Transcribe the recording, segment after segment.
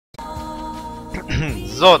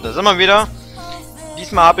So, da sind wir wieder.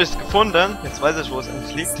 Diesmal habe ich es gefunden. Jetzt weiß ich, wo es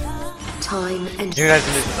endlich liegt. Beziehungsweise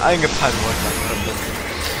mir ist es eingefallen worden.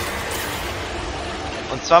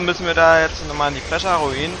 Und zwar müssen wir da jetzt nochmal in die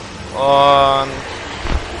Fresher-Ruinen. Und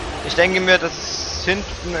ich denke mir, dass es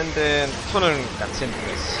hinten in den Tunneln ganz hinten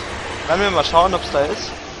ist. Werden wir mal schauen, ob es da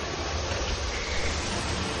ist.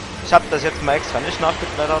 Ich habe das jetzt mal extra nicht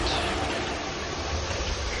nachgeblättert.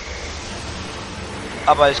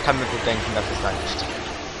 Aber ich kann mir gut denken, dass es da nicht.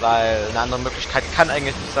 Weil eine andere Möglichkeit kann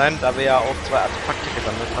eigentlich nicht sein, da wir ja auch 2 Artefakte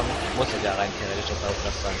gesammelt haben, muss es ja rein theoretisch das auch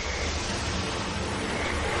das sein.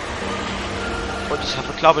 Und ich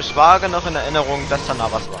habe, glaube ich, vage noch in Erinnerung, dass da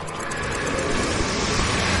noch was war.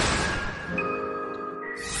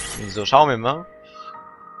 So, schauen wir mal.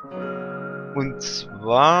 Und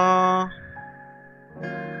zwar...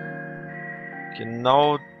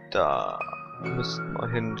 genau da müssten wir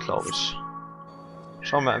hin, glaube ich.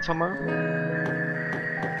 Schauen wir einfach mal.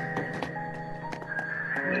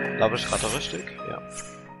 Glaube ich gerade richtig? Ja.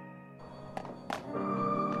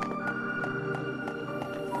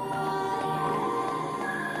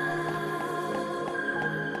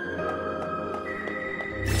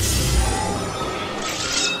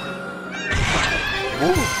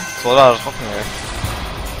 So da trocken, ey.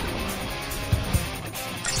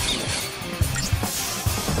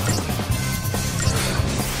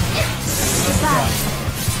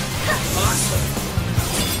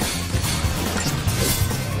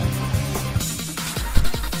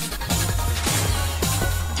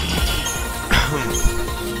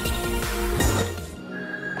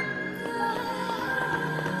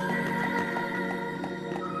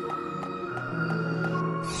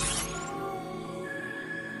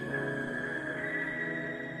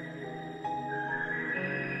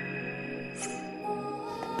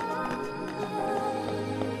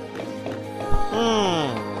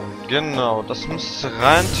 Genau, das müsste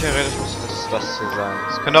rein theoretisch das hier sein.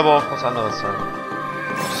 Es könnte aber auch was anderes sein.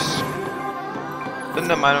 Ich bin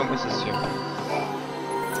der Meinung, es ist hier.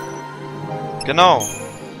 Genau.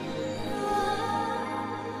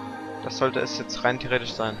 Das sollte es jetzt rein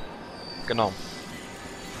theoretisch sein. Genau.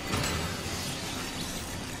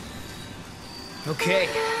 Okay,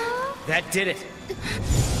 that did it.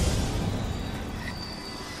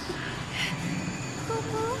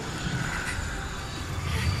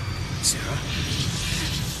 Sarah?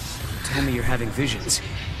 Tell me you're having visions.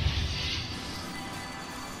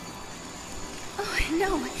 Oh,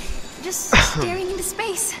 no. Just staring into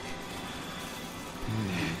space.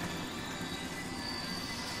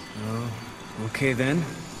 Oh, okay then.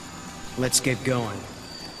 Let's get going.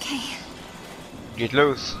 Okay. Geht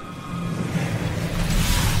los.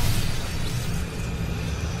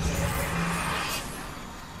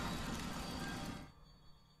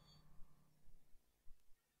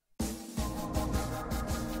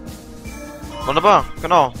 Wunderbar,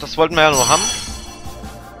 genau, das wollten wir ja nur haben.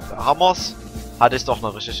 Da haben wir's. Hatte ich doch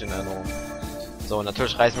noch richtig in Erinnerung. So,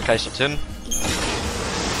 natürlich reisen wir gleich dorthin.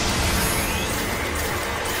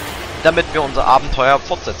 Damit wir unser Abenteuer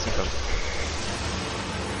fortsetzen können.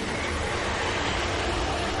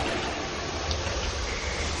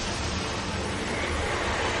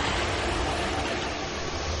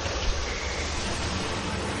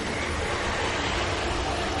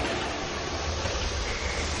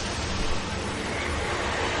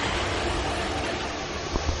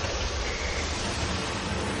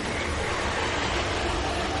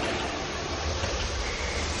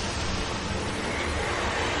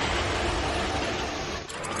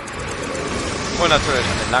 Und natürlich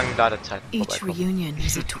an den langen Ladezeiten Each reunion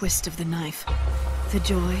is a twist of the knife. The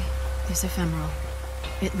joy is ephemeral.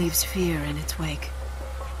 It leaves fear in its wake.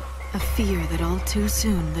 A fear that all too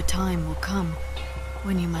soon the time will come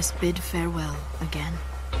when you must bid farewell again.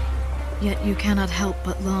 Yet you cannot help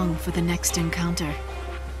but long for the next encounter.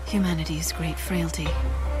 Humanity's great frailty.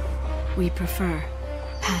 We prefer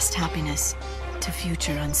past happiness to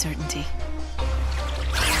future uncertainty.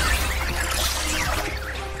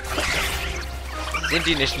 Sind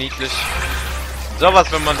die nicht niedlich? Sowas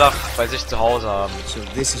will man doch bei sich zu Hause haben. So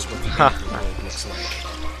this is what the world looks like.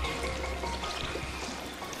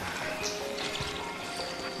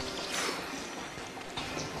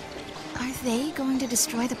 Are they going to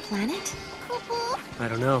destroy the planet? I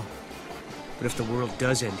don't know. But if the world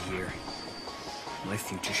does end here, my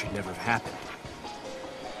future should never have happened.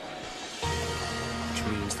 Which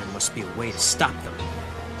means there must be a way to stop them.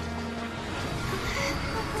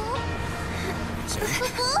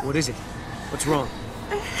 Sarah, what is it? What's wrong?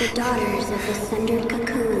 The daughters of the sundered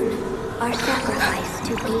cocoon are sacrificed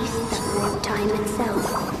to beasts that warp time itself.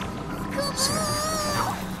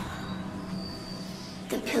 Sarah.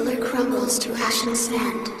 The pillar crumbles to ashen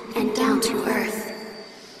sand and down to earth.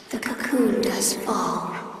 The cocoon does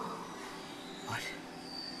fall. What?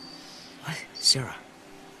 What? Sarah.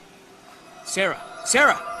 Sarah!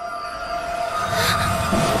 Sarah!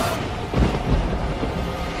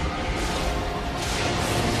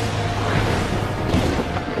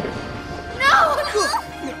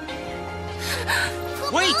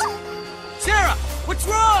 Wait! Sarah! What's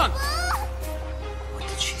wrong? What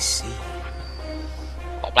did she see?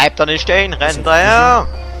 Bleibt da nicht stehen, rennt daher!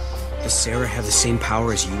 Does Sarah have the same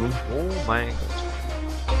power as you? Oh mein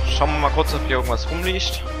Gott. Schauen wir mal kurz, ob hier irgendwas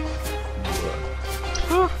rumliegt.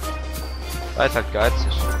 War jetzt halt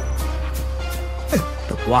geizig.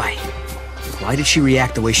 But why? Why did she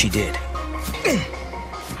react the way she did?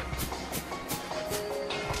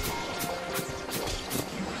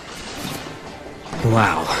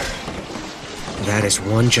 Wow. That is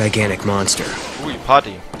one gigantic monster. Ui,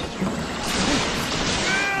 Party.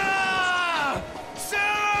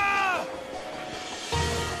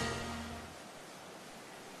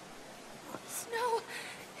 Snow,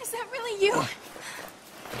 is that really you?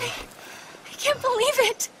 I can't believe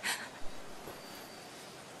it.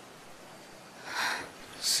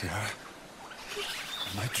 Sarah?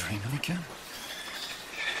 Am I dreaming again?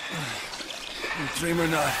 Dream or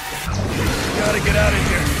not, we gotta get out of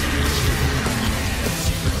here.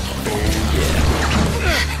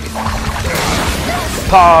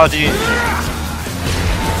 Party!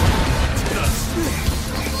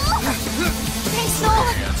 Hey, Snow!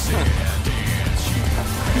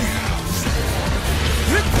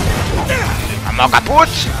 I'm all kaputt!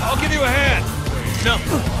 I'll give you a hand. No,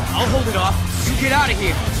 I'll hold it off. You get out of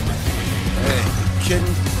here. Hey,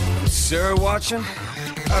 kidding? Is Sarah watching?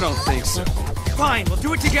 I don't think so. Fine, we'll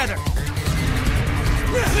do it together.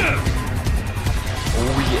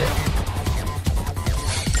 Oh yeah.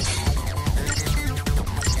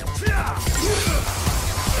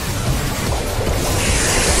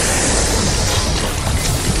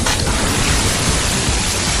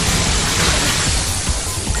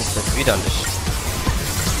 Ist das widerlich.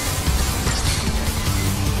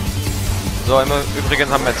 So,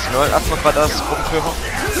 übrigens haben wir jetzt 0 erstmal gerade das Gruppenführer.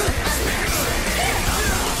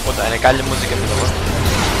 Und eine geile Musik im Hintergrund.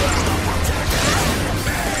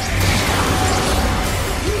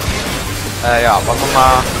 Ja, wollen wir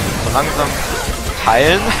mal so langsam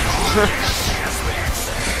teilen.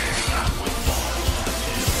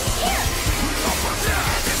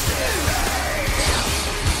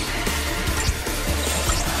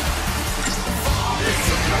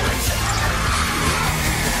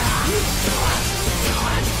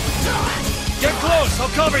 Get close, I'll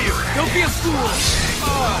cover you. Don't be a fool.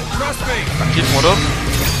 Trust me. Aktivmodus.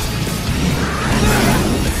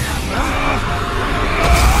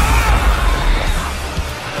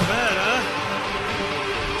 Bad, huh?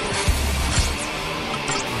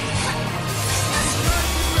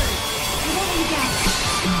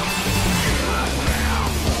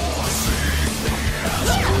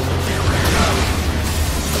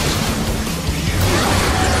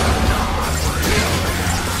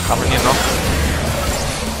 Kann man hier noch?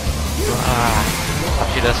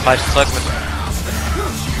 Habt ihr das falsche Zeug mit?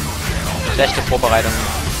 Schlechte Vorbereitung.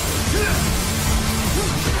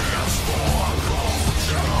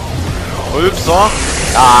 Rülpser?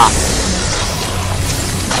 Ja.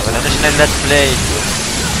 Aber dann nicht in den Let's Play.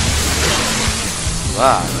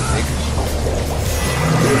 Wow,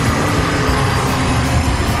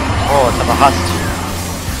 oh, jetzt aber Hast.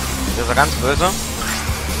 Das ist er ganz böse.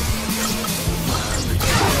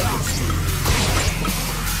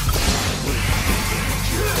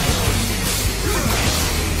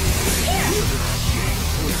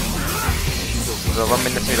 So, wollen wir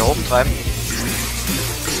ihn jetzt wieder hochtreiben?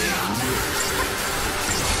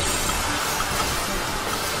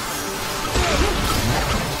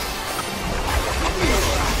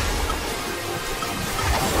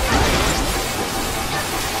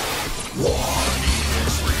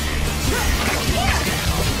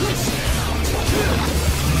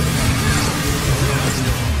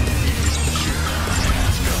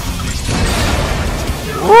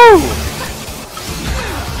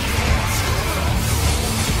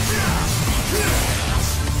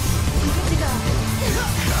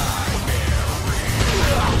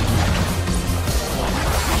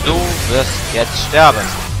 Du wirst jetzt sterben.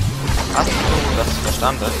 Hast du das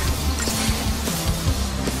verstanden?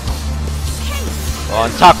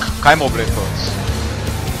 Und zack, kein Problem für uns.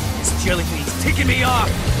 This jellybean's taking me off.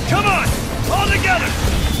 Come on, all together.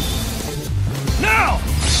 Now.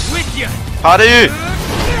 With you. Party!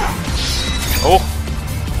 Hoch!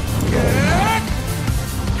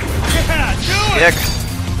 Yeah, do it. Dirk!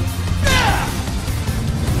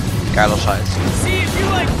 Geiler Scheiß. See if you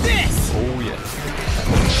like this. Oh yeah.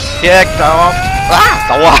 Direkt dauerhaft.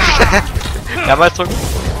 Dauerhaft. Mehrmals drücken.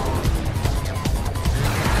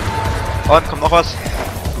 Und kommt noch was?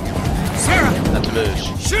 Sarah, Natürlich.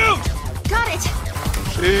 shoot! Got it.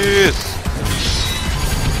 Tschüss.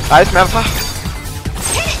 Reiß mehrfach.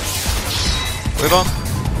 Rüber.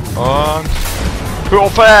 Und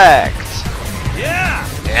perfekt. Yeah!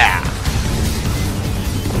 Ja.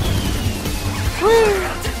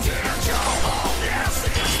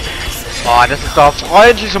 Oh, das ist doch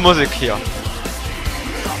freundliche Musik hier.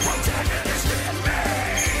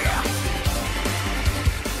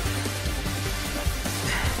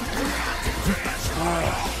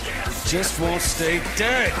 Just won't stay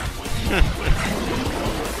dead.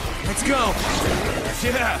 Let's go.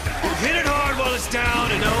 Yeah, hit it hard while it's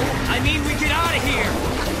down, and No, I mean we get out of here.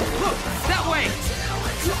 Look, that way.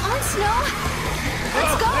 You on, Snow?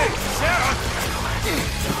 Let's go. Hey, Sarah!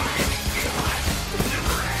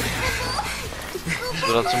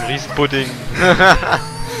 Oder zum Riesenpudding.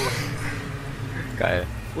 Geil.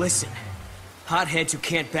 Listen, hotheads who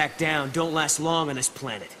can't back down don't last long on this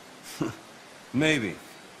planet. Maybe.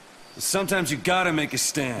 Sometimes you gotta make a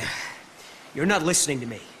stand. You're not listening to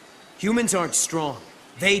me. Humans aren't strong.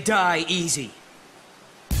 They die easy.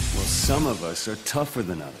 Well, some of us are tougher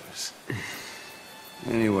than others.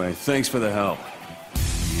 Anyway, thanks for the help.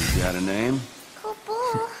 You got a name?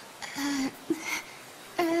 Couple.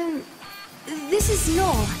 This is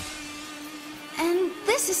Noel. And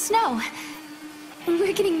this is Snow.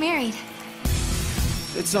 We're getting married.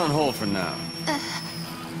 It's on hold for now.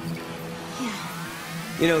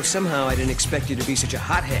 You know, somehow I didn't expect you to be such a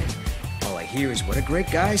hothead. All I hear is what a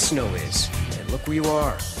great guy Snow is. And look where you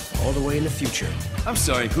are, all the way in the future. I'm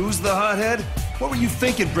sorry, who's the hothead? What were you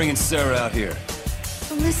thinking bringing Sarah out here?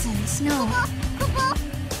 Listen, Snow.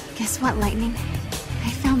 Guess what, Lightning?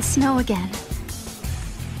 I found Snow again.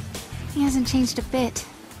 He hasn't changed a bit.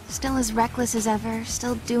 Still as reckless as ever,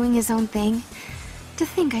 still doing his own thing. To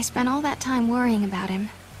think I spent all that time worrying about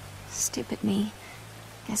him. Stupid me.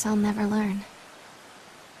 Guess I'll never learn.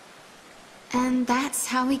 And that's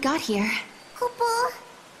how we got here. Couple.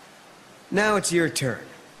 Now it's your turn.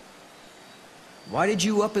 Why did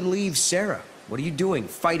you up and leave Sarah? What are you doing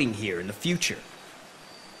fighting here in the future?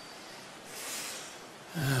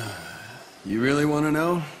 You really want to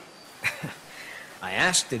know? I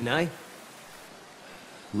asked, didn't I?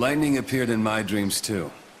 Lightning appeared in my dreams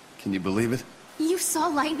too. Can you believe it? You saw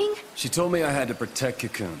lightning? She told me I had to protect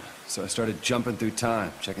Cocoon, so I started jumping through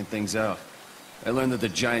time, checking things out. I learned that the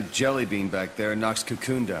giant jelly bean back there knocks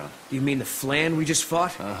Cocoon down. You mean the flan we just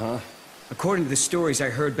fought? Uh-huh. According to the stories I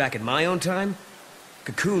heard back in my own time,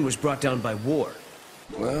 Cocoon was brought down by war.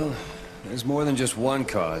 Well, there's more than just one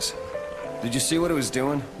cause. Did you see what it was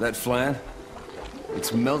doing, that flan?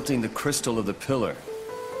 It's melting the crystal of the pillar,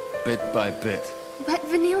 bit by bit. But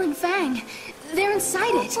Vanille and Fang, they're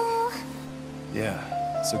inside it.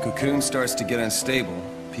 Yeah, so Cocoon starts to get unstable,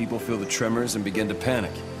 people feel the tremors and begin to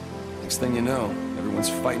panic. Next thing you know, everyone's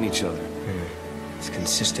fighting each other. It's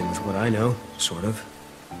consistent with what I know, sort of.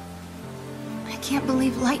 I can't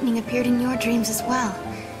believe lightning appeared in your dreams as well.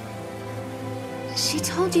 She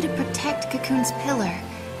told you to protect Cocoon's pillar.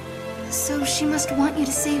 So she must want you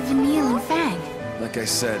to save Vanille and Fang. Like I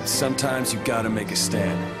said, sometimes you gotta make a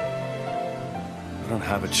stand. I don't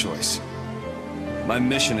have a choice. My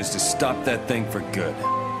mission is to stop that thing for good.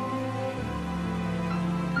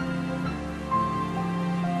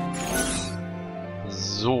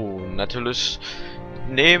 So, natürlich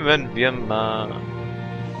nehmen wir mal...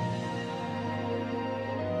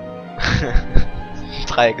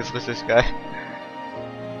 Dreieck ist richtig geil.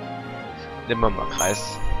 Nehmen wir mal Kreis.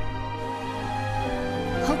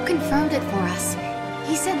 Hope confirmed it for us.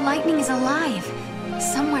 He said lightning is alive.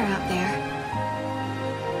 Somewhere out there.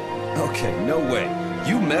 Okay, no way.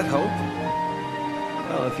 You met Hope?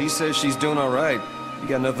 Well, if he says she's doing all right, you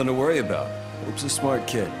got nothing to worry about. Hope's a smart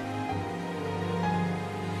kid.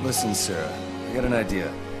 Listen, Sarah, I got an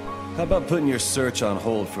idea. How about putting your search on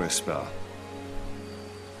hold for a spell?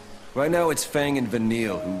 Right now it's Fang and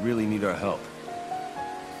Vanille who really need our help.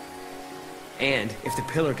 And if the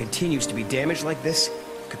pillar continues to be damaged like this,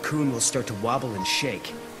 Cocoon will start to wobble and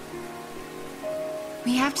shake.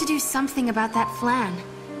 We have to do something about that flan.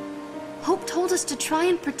 Hope told us to try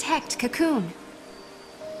and protect Cocoon.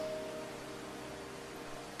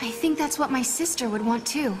 I think that's what my sister would want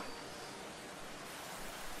too.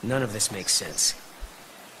 None of this makes sense.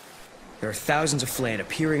 There are thousands of flan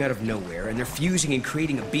appearing out of nowhere, and they're fusing and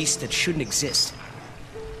creating a beast that shouldn't exist.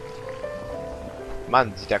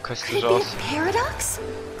 Mann, sieht der Could köstlich it be aus. a paradox?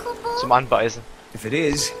 Zum Anbeißen. If it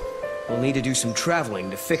is, We'll need to do some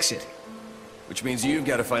traveling to fix it. Which means you've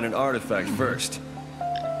got to find an artifact first.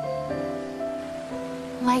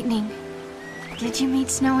 Lightning, did you meet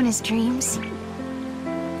Snow in his dreams?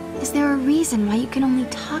 Is there a reason why you can only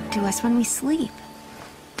talk to us when we sleep?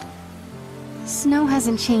 Snow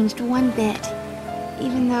hasn't changed one bit,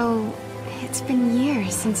 even though it's been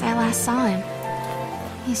years since I last saw him.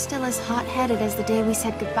 He's still as hot-headed as the day we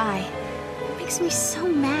said goodbye. It makes me so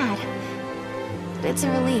mad. But it's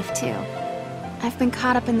a relief, too. I've been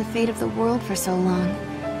caught up in the fate of the world for so long.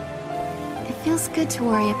 It feels good to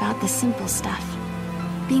worry about the simple stuff.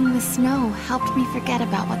 Being with Snow helped me forget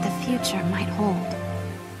about what the future might hold.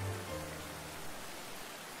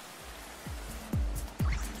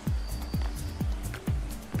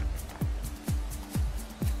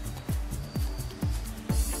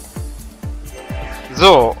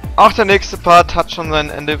 So, auch der nächste Part hat schon sein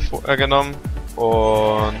Ende genommen.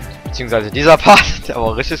 Und beziehungsweise dieser Part, der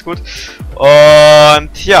war richtig gut.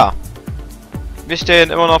 Und ja, wir stehen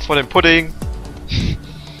immer noch vor dem Pudding.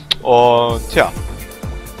 Und ja,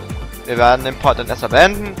 wir werden den Part dann erst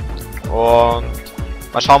beenden. Und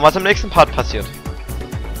mal schauen, was im nächsten Part passiert.